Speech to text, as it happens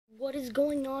What is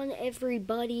going on,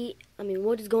 everybody?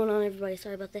 What is going on, everybody?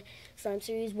 Sorry about that. Slime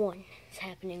Series 1 is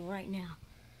happening right now.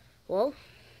 Well,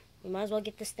 we might as well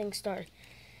get this thing started.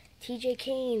 TJ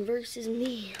Kane versus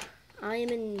me. I am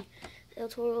in El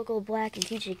Toro Loco Black, and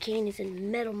TJ Kane is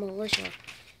in Metal Militia.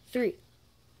 3,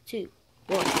 2,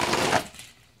 1.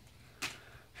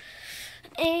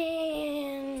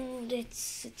 And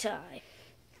it's a tie.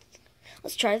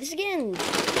 Let's try this again.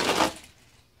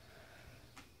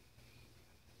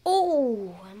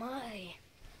 Oh, am I?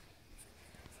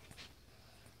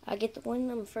 I get the win.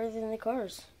 I'm further than the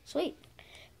cars. Sweet.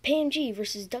 Pam G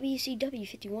versus WCW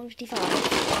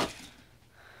 5155.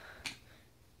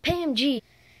 Pam G.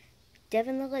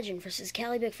 Devin the Legend versus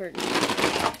Callie Bickford.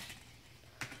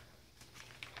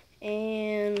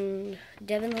 And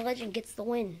Devin the Legend gets the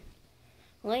win.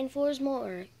 Lane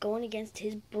Forsmore going against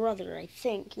his brother, I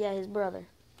think. Yeah, his brother.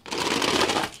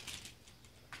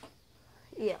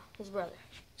 Yeah, his brother.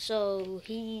 So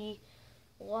he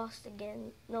lost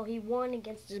again. No, he won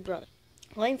against his brother.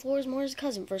 Lane Forsmore's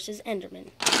cousin versus Enderman.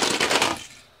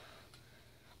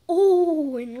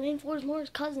 Oh, and Lane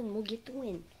Forsmore's cousin will get the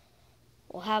win.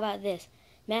 Well, how about this?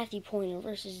 Matthew Pointer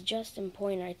versus Justin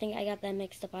Pointer. I think I got that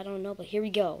mixed up. I don't know, but here we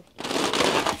go.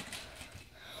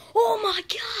 Oh my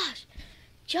gosh!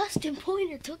 Justin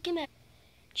Pointer took him out.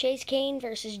 Chase Kane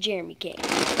versus Jeremy Kane.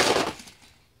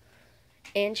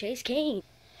 And Chase Kane.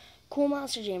 Cool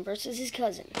Monster Jam versus his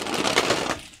cousin.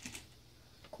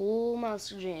 Cool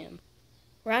Monster Jam.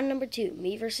 Round number 2,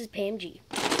 me versus Pam G.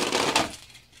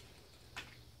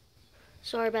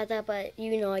 Sorry about that, but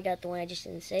you know I got the one, I just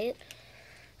didn't say it.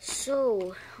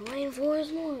 So, Lane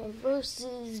Forsmore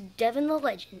versus Devin the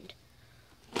Legend.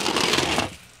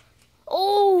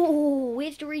 Oh, we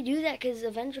have to redo that because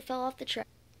Avenger fell off the track.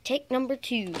 Take number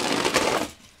 2.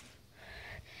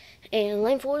 And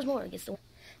Lane Forsmore gets the win.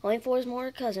 Lane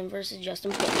Forsmore cousin versus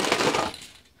Justin Pointer.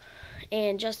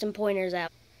 And Justin Pointer's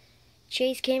out.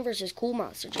 Chase Kane versus Cool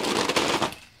Monster Jam.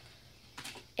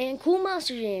 And Cool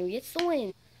Monster Jam gets the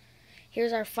win.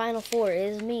 Here's our final 4. It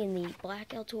is me and the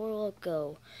Black El Toro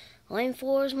Loco. Lane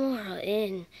Forsmore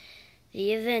and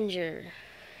the Avenger.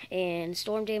 And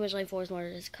Storm Damage Lane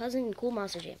Forsmore, his cousin, and Cool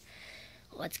Monster Jam.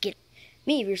 Let's get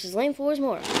me versus Lane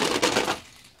Forsmore.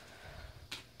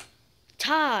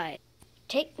 Tie.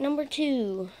 Take number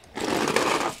 2.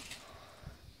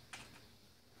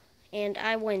 And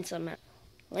I win somehow.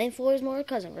 Lane Forsmore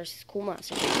cousin versus Cool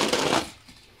Monster.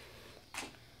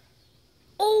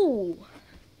 Oh!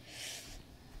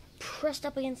 Pressed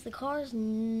up against the cars.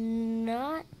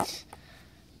 Not.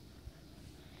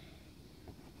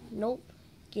 Nope.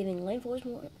 Giving Lane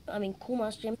Forsmore, Cool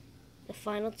Monster Jam. The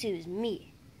final 2 is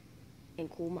me and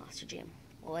Cool Monster Jam.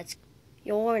 Well, let's.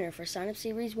 Your winner for Sign Up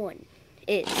Series 1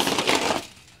 is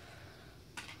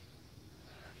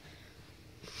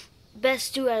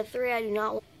best 2 out of 3. I do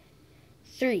not want.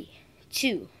 3,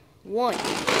 2, 1.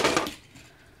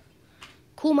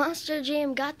 Cool Monster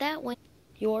Jam got that one.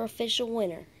 Your official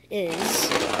winner is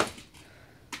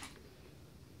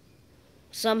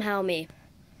somehow me.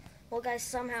 Well, guys,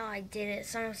 somehow I did it.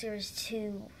 Sign Up Series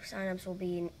 2 sign-ups will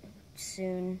be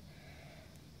soon.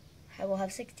 I will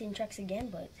have 16 trucks again,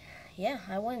 but yeah,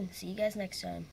 I won. See you guys next time.